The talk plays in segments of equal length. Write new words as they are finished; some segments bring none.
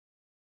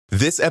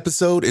This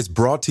episode is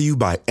brought to you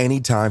by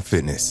Anytime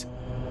Fitness.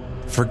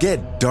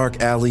 Forget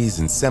dark alleys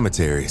and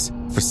cemeteries.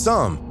 For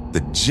some,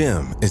 the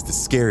gym is the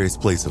scariest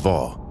place of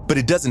all, but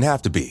it doesn't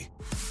have to be.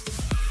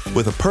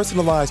 With a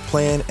personalized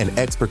plan and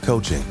expert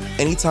coaching,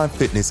 Anytime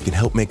Fitness can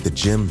help make the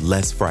gym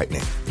less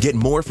frightening. Get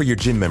more for your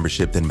gym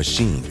membership than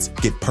machines.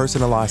 Get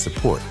personalized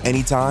support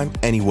anytime,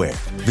 anywhere.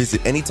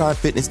 Visit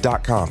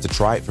AnytimeFitness.com to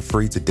try it for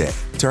free today.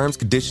 Terms,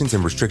 conditions,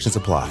 and restrictions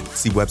apply.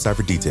 See website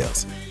for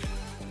details.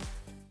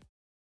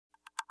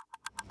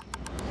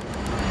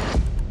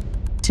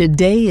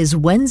 Today is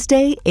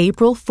Wednesday,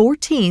 April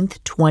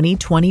 14th,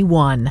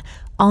 2021.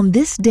 On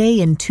this day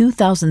in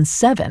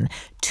 2007,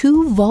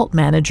 two vault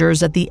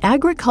managers at the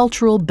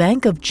Agricultural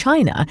Bank of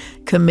China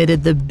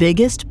committed the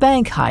biggest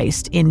bank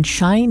heist in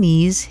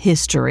Chinese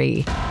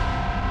history.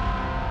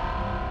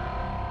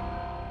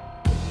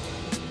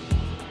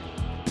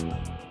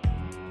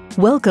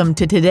 Welcome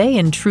to Today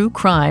in True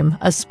Crime,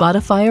 a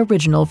Spotify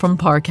original from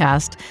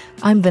Parcast.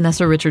 I'm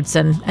Vanessa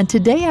Richardson, and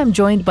today I'm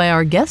joined by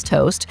our guest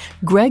host,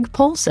 Greg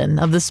Polcyn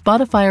of the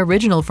Spotify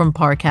original from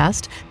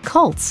Parcast,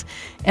 Cults.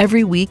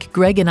 Every week,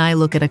 Greg and I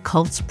look at a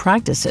cult's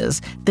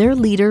practices, their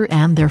leader,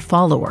 and their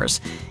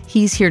followers.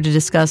 He's here to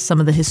discuss some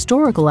of the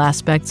historical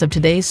aspects of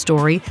today's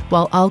story,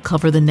 while I'll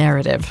cover the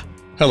narrative.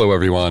 Hello,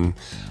 everyone.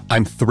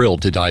 I'm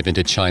thrilled to dive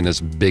into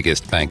China's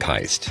biggest bank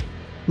heist.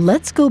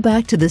 Let's go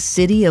back to the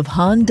city of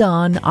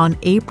Handan on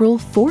April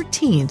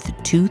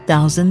 14th,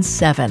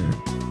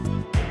 2007.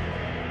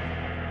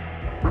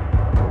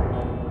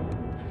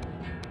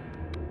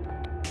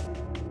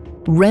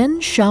 Ren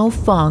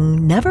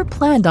Xiaofeng never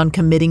planned on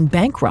committing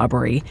bank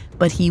robbery,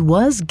 but he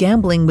was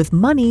gambling with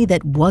money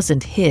that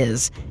wasn't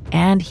his,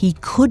 and he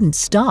couldn't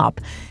stop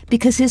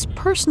because his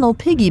personal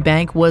piggy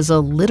bank was a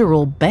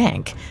literal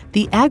bank,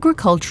 the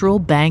Agricultural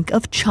Bank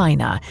of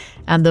China,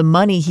 and the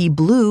money he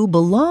blew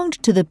belonged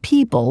to the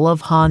people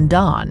of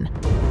Handan.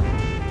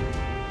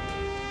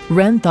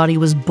 Ren thought he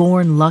was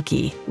born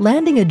lucky,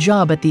 landing a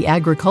job at the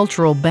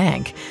Agricultural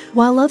Bank.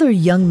 While other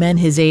young men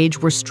his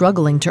age were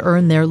struggling to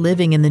earn their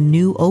living in the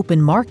new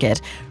open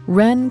market,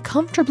 Ren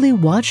comfortably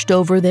watched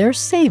over their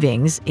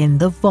savings in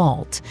the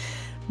vault.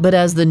 But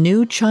as the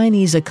new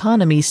Chinese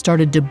economy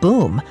started to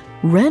boom,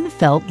 Ren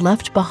felt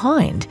left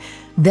behind.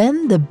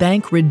 Then the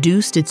bank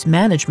reduced its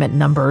management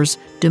numbers,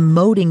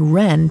 demoting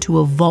Ren to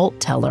a vault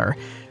teller.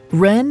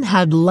 Ren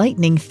had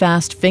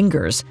lightning-fast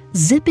fingers,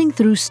 zipping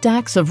through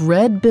stacks of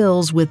red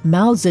bills with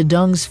Mao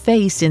Zedong's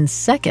face in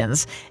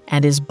seconds,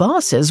 and his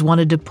bosses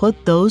wanted to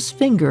put those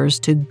fingers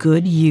to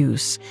good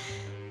use.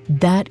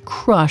 That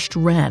crushed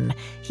Ren.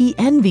 He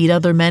envied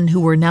other men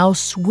who were now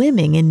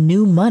swimming in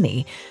new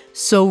money.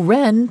 So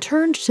Ren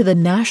turned to the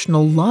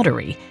national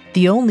lottery,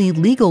 the only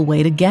legal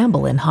way to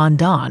gamble in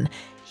Handan.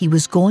 He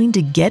was going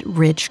to get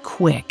rich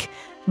quick.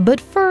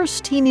 But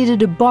first, he needed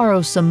to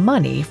borrow some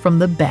money from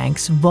the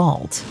bank's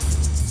vault.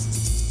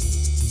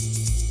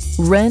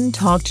 Ren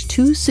talked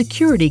two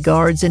security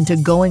guards into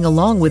going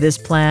along with his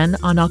plan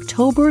on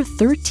October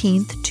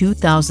 13,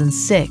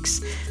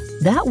 2006.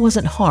 That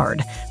wasn't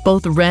hard.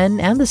 Both Ren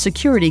and the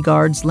security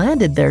guards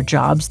landed their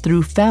jobs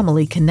through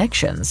family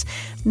connections,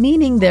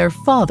 meaning their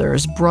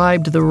fathers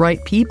bribed the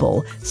right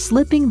people,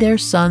 slipping their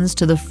sons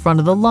to the front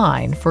of the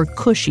line for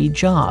cushy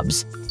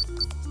jobs.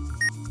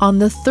 On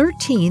the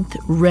 13th,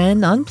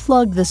 Ren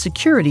unplugged the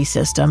security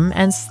system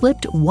and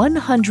slipped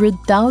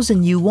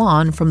 100,000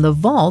 yuan from the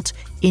vault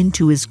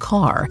into his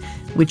car,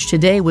 which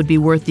today would be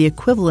worth the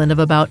equivalent of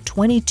about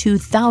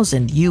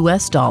 $22,000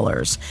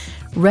 US.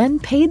 Ren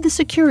paid the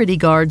security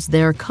guards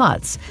their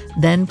cuts,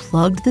 then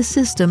plugged the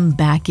system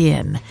back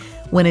in.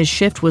 When his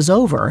shift was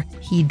over,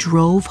 he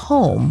drove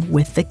home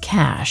with the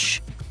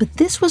cash. But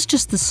this was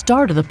just the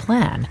start of the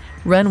plan.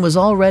 Ren was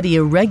already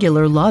a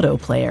regular lotto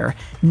player.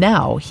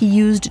 Now he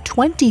used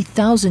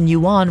 20,000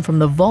 yuan from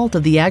the vault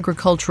of the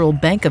Agricultural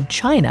Bank of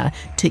China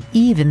to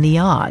even the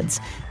odds.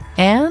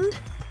 And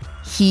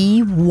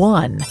he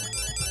won.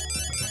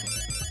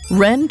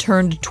 Ren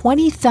turned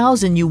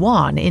 20,000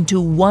 yuan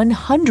into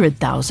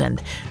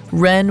 100,000.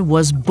 Ren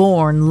was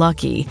born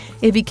lucky.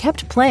 If he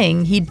kept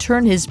playing, he'd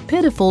turn his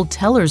pitiful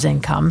teller's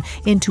income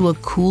into a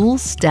cool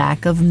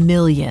stack of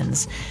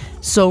millions.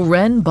 So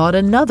Ren bought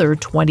another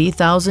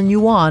 20,000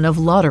 yuan of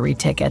lottery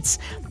tickets,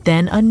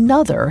 then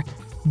another,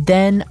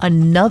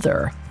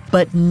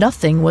 but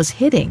nothing was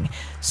hitting.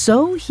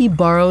 So he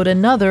borrowed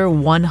another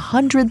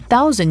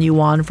 100,000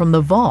 yuan from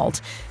the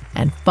vault.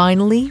 And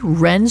finally,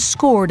 Ren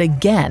scored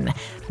again.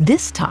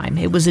 This time,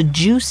 it was a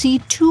juicy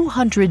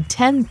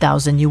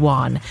 210,000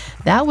 yuan.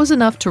 That was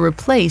enough to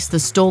replace the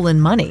stolen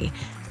money.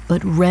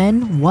 But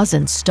Ren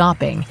wasn't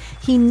stopping.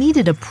 He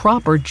needed a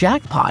proper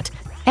jackpot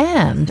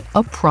and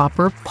a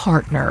proper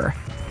partner.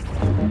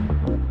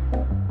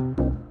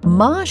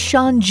 Ma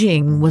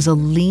Shanjing was a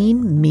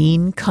lean,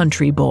 mean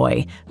country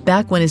boy.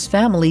 Back when his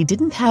family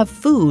didn't have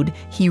food,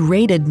 he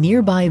raided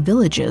nearby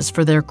villages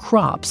for their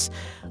crops.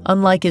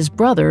 Unlike his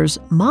brothers,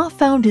 Ma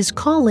found his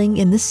calling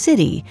in the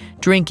city,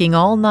 drinking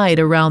all night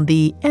around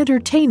the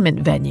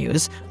entertainment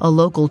venues, a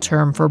local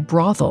term for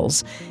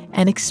brothels.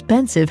 an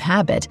expensive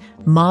habit,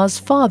 Ma's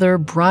father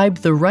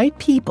bribed the right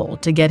people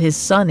to get his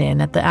son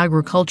in at the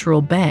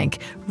agricultural bank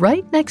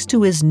right next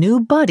to his new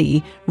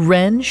buddy,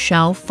 Ren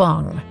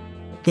Xiaofeng.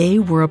 They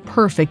were a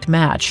perfect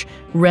match,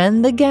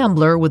 Ren the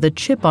gambler with a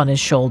chip on his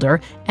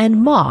shoulder,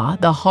 and Ma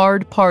the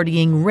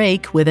hard-partying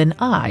rake with an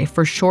eye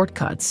for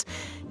shortcuts.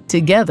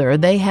 Together,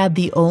 they had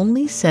the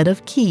only set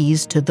of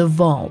keys to the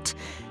vault.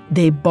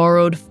 They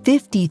borrowed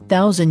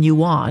 50,000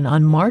 yuan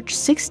on March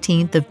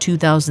 16th of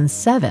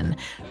 2007.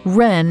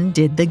 Ren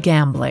did the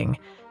gambling.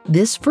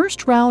 This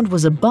first round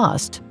was a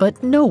bust,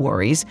 but no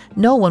worries.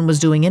 No one was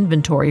doing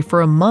inventory for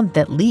a month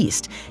at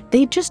least.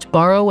 They'd just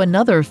borrow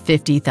another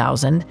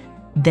 50,000,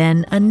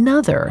 then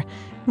another.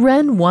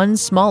 Ren won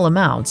small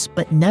amounts,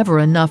 but never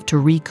enough to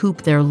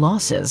recoup their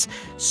losses,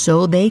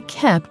 so they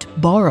kept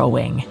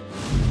borrowing.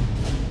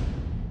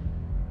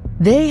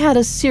 They had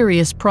a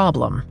serious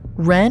problem.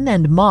 Ren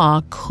and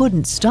Ma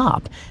couldn't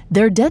stop.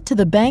 Their debt to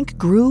the bank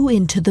grew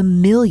into the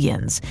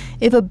millions.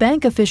 If a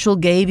bank official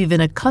gave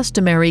even a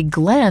customary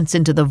glance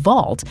into the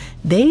vault,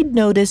 they'd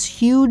notice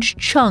huge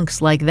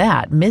chunks like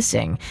that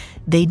missing.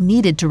 They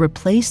needed to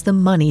replace the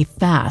money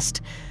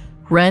fast.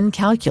 Ren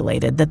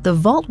calculated that the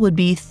vault would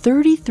be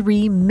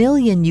 33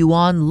 million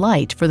yuan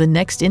light for the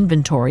next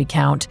inventory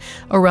count,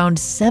 around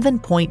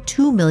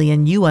 7.2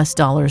 million US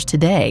dollars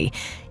today.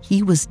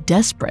 He was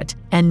desperate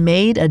and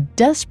made a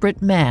desperate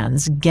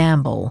man's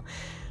gamble.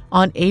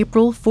 On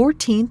April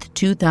 14,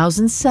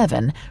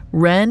 2007,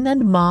 Ren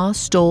and Ma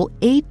stole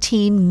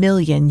 18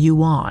 million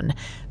yuan.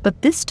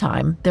 But this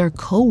time, their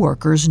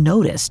co-workers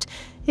noticed.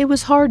 It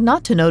was hard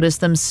not to notice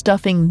them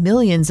stuffing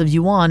millions of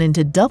yuan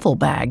into duffel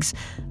bags.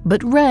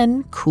 But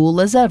Ren, cool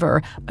as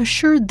ever,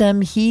 assured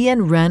them he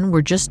and Ren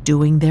were just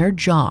doing their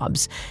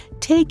jobs.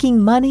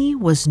 Taking money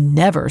was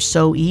never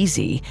so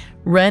easy.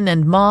 Ren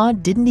and Ma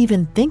didn't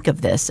even think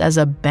of this as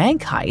a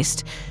bank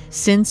heist.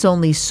 Since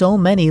only so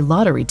many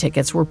lottery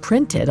tickets were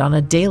printed on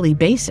a daily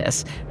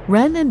basis,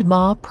 Ren and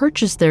Ma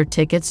purchased their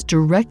tickets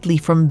directly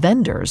from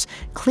vendors,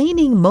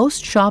 cleaning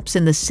most shops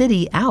in the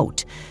city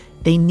out.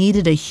 They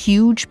needed a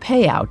huge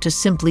payout to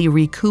simply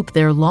recoup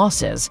their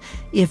losses.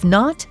 If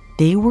not,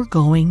 they were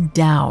going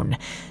down.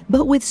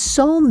 But with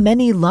so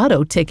many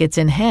lotto tickets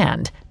in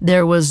hand,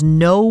 there was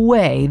no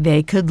way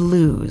they could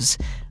lose.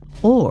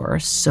 Or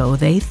so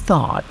they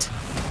thought.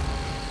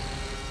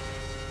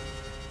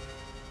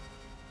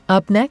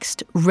 Up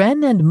next,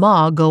 Ren and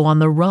Ma go on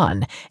the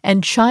run,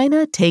 and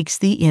China takes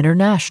the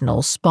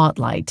international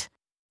spotlight.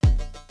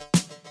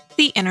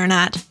 The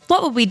internet.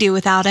 What would we do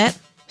without it?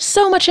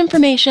 So much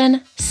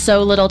information,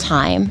 so little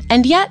time,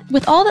 and yet,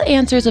 with all the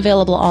answers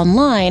available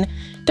online,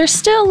 there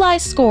still lie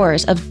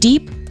scores of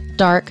deep,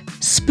 dark,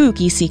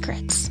 spooky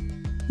secrets.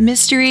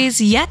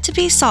 Mysteries yet to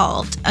be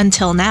solved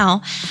until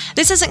now.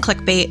 This isn't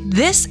clickbait.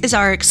 This is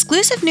our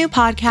exclusive new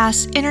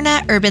podcast,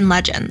 Internet Urban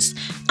Legends.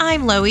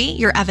 I'm Loie,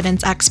 your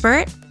evidence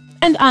expert.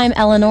 And I'm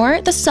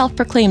Eleanor, the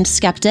self-proclaimed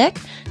skeptic.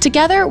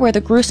 Together, we're the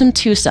gruesome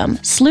twosome,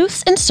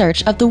 sleuths in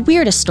search of the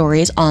weirdest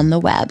stories on the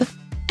web.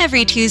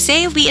 Every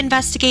Tuesday, we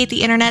investigate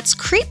the internet's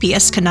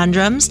creepiest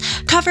conundrums,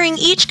 covering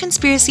each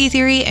conspiracy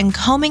theory and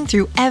combing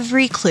through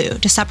every clue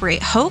to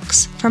separate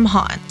hoax from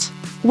haunt.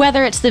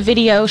 Whether it's the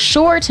video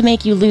sure to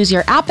make you lose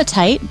your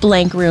appetite,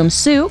 blank room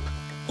soup,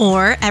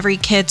 or every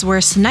kid's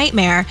worst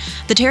nightmare,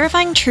 the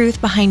terrifying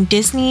truth behind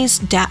Disney's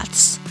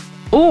deaths.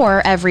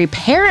 Or every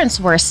parent's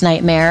worst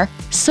nightmare,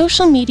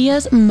 social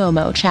media's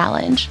Momo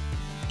challenge.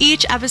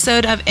 Each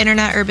episode of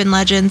Internet Urban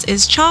Legends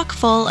is chock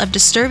full of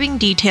disturbing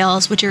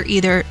details which are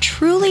either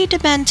truly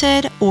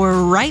demented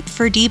or ripe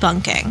for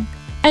debunking.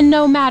 And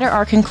no matter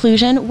our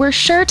conclusion, we're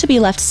sure to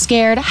be left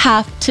scared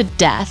half to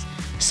death.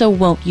 So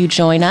won't you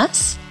join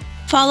us?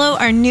 Follow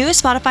our new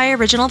Spotify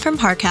original from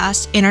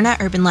Parcast,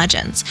 Internet Urban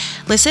Legends.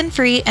 Listen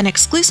free and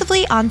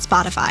exclusively on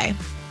Spotify.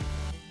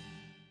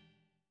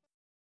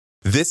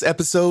 This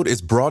episode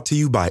is brought to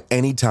you by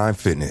Anytime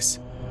Fitness.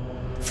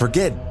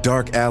 Forget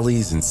dark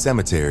alleys and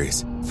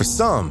cemeteries. For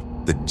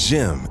some, the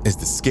gym is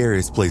the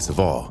scariest place of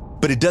all.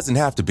 But it doesn't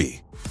have to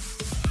be.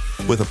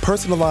 With a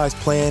personalized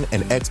plan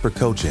and expert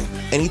coaching,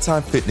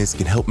 Anytime Fitness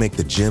can help make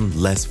the gym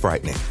less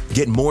frightening.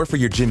 Get more for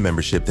your gym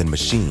membership than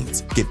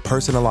machines. Get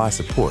personalized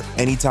support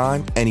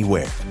anytime,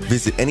 anywhere.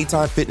 Visit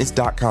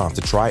AnytimeFitness.com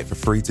to try it for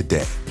free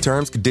today.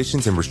 Terms,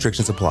 conditions, and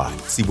restrictions apply.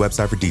 See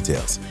website for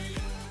details.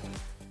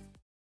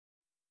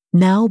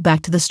 Now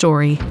back to the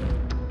story.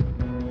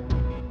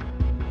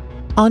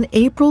 On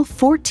April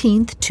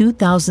 14,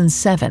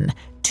 2007,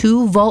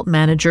 two vault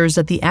managers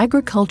at the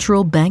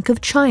Agricultural Bank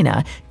of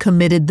China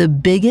committed the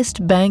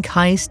biggest bank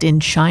heist in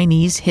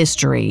Chinese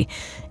history.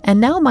 And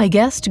now my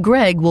guest,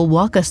 Greg, will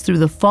walk us through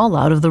the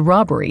fallout of the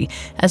robbery,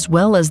 as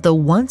well as the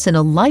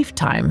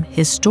once-in-a-lifetime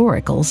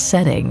historical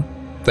setting.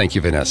 Thank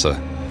you, Vanessa.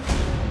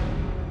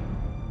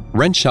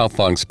 Ren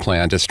Xiaofeng's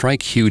plan to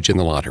strike huge in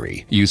the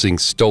lottery, using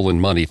stolen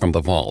money from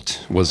the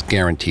vault, was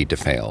guaranteed to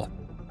fail.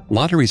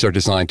 Lotteries are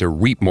designed to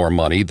reap more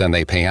money than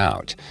they pay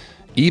out.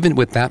 Even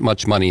with that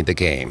much money in the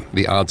game,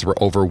 the odds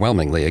were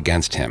overwhelmingly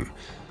against him.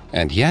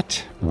 And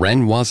yet,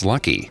 Ren was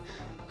lucky.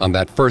 On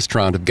that first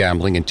round of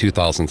gambling in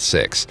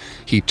 2006,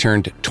 he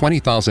turned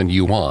 20,000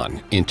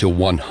 yuan into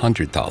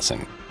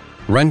 100,000.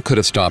 Ren could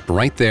have stopped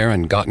right there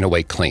and gotten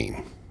away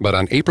clean. But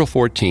on April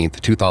 14,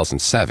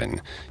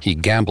 2007, he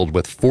gambled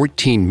with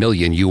 14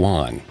 million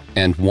yuan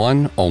and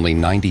won only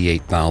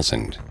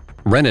 98,000.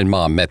 Ren and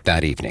Ma met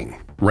that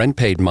evening. Ren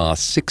paid Ma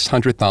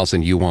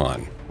 600,000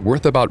 yuan,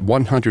 worth about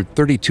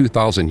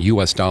 132,000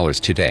 US dollars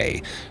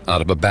today,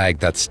 out of a bag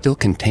that still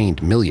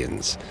contained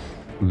millions.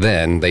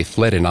 Then they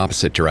fled in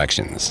opposite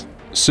directions.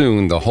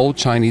 Soon, the whole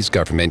Chinese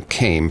government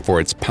came for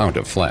its pound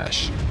of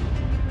flesh.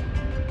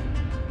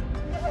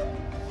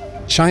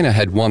 China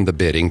had won the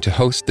bidding to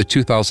host the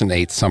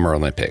 2008 Summer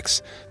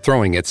Olympics,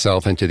 throwing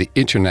itself into the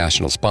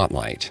international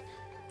spotlight.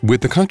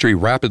 With the country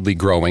rapidly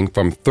growing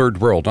from third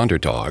world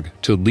underdog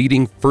to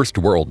leading first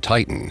world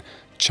titan,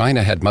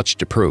 China had much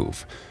to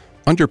prove.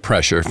 Under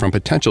pressure from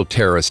potential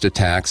terrorist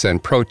attacks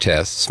and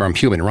protests from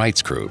human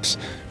rights groups,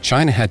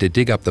 China had to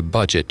dig up the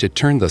budget to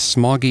turn the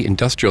smoggy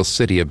industrial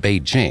city of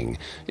Beijing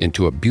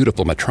into a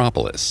beautiful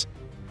metropolis.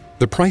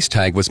 The price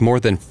tag was more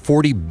than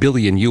 40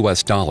 billion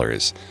US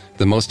dollars,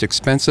 the most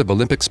expensive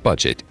Olympics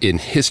budget in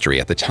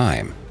history at the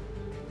time.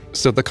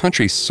 So the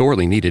country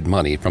sorely needed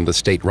money from the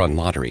state-run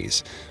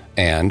lotteries.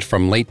 And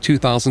from late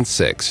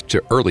 2006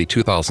 to early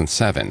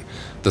 2007,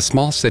 the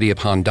small city of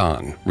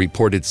Handan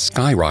reported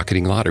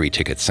skyrocketing lottery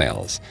ticket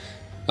sales.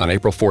 On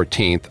April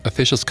 14th,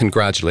 officials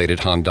congratulated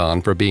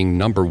Handan for being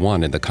number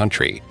one in the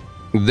country.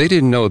 They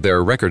didn't know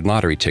their record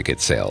lottery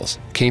ticket sales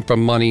came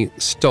from money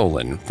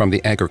stolen from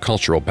the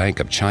Agricultural Bank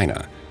of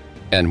China,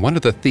 and one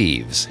of the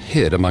thieves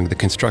hid among the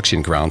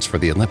construction grounds for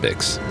the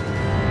Olympics.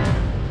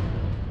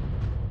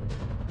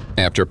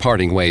 After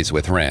parting ways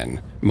with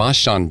Ren, Ma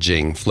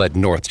Shanjing fled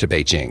north to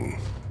Beijing.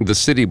 The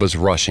city was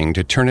rushing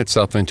to turn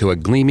itself into a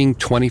gleaming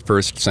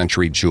 21st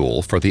century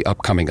jewel for the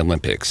upcoming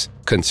Olympics,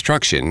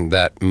 construction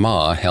that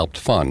Ma helped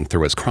fund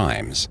through his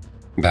crimes.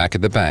 Back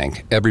at the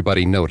bank,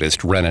 everybody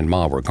noticed Ren and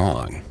Ma were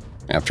gone.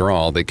 After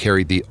all, they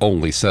carried the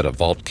only set of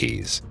vault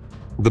keys.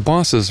 The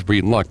bosses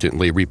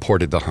reluctantly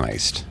reported the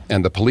heist,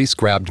 and the police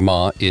grabbed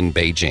Ma in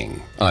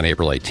Beijing on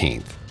April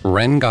 18th.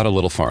 Ren got a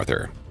little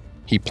farther.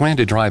 He planned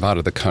to drive out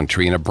of the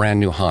country in a brand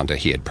new Honda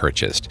he had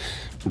purchased,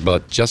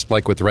 but just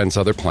like with Ren's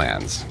other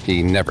plans,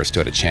 he never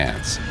stood a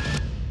chance.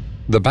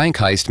 The bank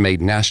heist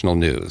made national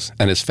news,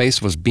 and his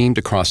face was beamed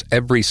across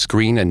every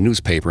screen and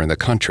newspaper in the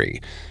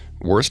country.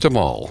 Worst of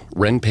all,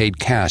 Ren paid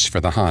cash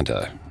for the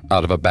Honda,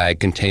 out of a bag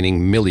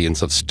containing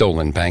millions of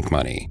stolen bank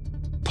money.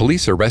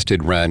 Police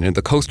arrested Ren in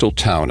the coastal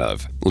town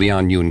of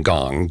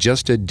Lianyungong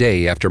just a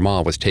day after Ma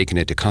was taken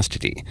into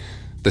custody.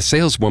 The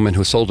saleswoman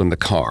who sold him the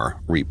car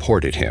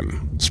reported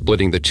him,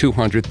 splitting the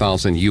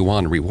 200,000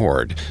 yuan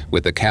reward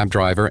with the cab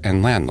driver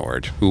and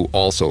landlord, who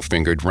also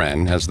fingered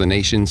Ren as the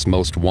nation's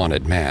most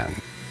wanted man.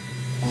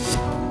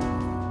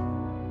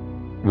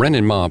 Ren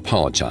and Ma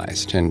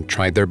apologized and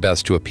tried their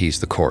best to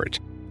appease the court.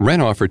 Ren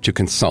offered to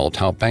consult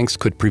how banks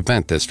could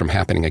prevent this from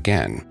happening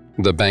again.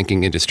 The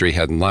banking industry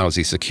had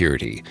lousy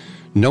security.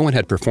 No one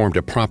had performed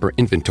a proper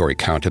inventory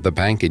count at the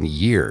bank in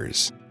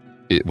years.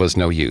 It was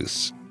no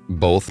use.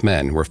 Both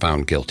men were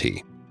found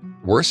guilty.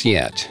 Worse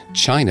yet,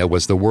 China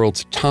was the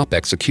world's top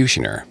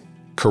executioner.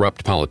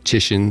 Corrupt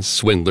politicians,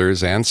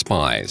 swindlers, and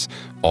spies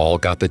all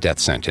got the death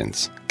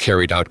sentence,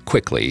 carried out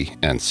quickly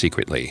and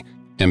secretly.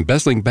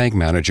 Embezzling bank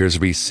managers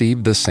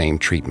received the same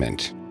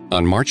treatment.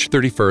 On March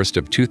 31st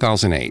of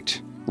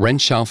 2008, Ren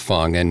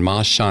Xiaofeng and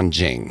Ma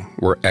Shanjing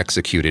were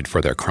executed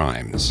for their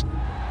crimes.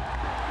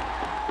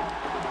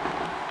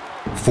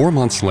 4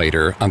 months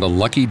later, on the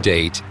lucky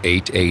date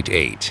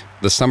 888,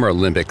 the Summer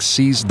Olympics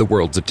seized the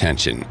world's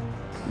attention.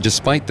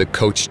 Despite the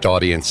coached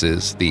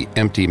audiences, the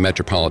empty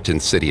metropolitan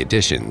city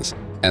editions,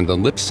 and the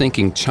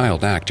lip-syncing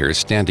child actors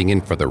standing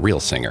in for the real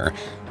singer,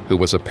 who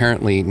was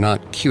apparently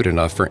not cute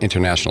enough for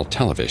international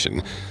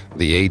television,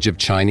 the age of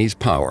Chinese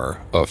power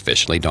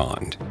officially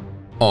dawned.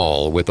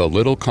 All with a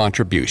little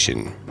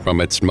contribution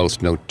from its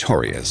most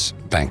notorious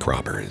bank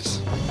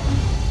robbers.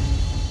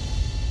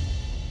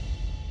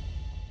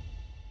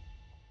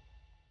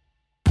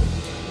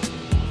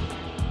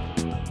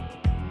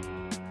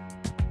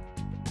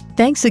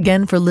 Thanks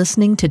again for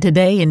listening to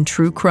Today in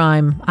True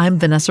Crime. I'm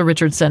Vanessa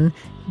Richardson.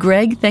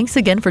 Greg, thanks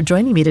again for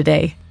joining me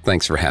today.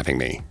 Thanks for having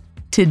me.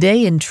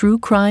 Today in True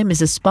Crime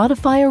is a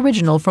Spotify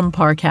original from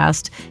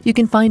Parcast. You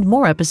can find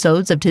more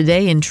episodes of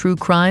Today in True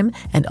Crime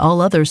and all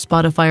other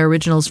Spotify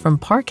originals from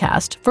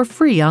Parcast for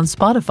free on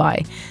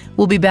Spotify.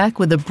 We'll be back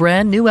with a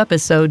brand new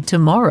episode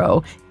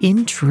tomorrow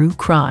in True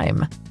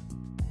Crime.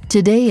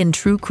 Today in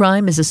True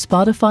Crime is a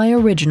Spotify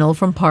original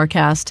from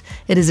Parcast.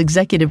 It is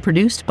executive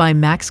produced by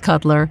Max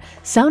Cutler,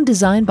 sound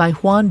designed by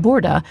Juan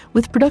Borda,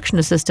 with production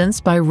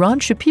assistance by Ron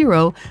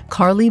Shapiro,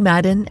 Carly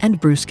Madden, and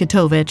Bruce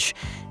Katovich.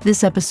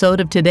 This episode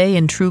of Today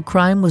in True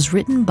Crime was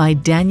written by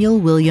Daniel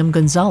William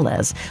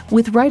Gonzalez,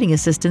 with writing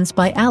assistance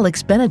by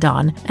Alex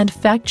Benedon and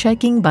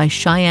fact-checking by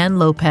Cheyenne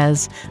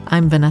Lopez.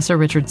 I'm Vanessa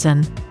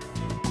Richardson.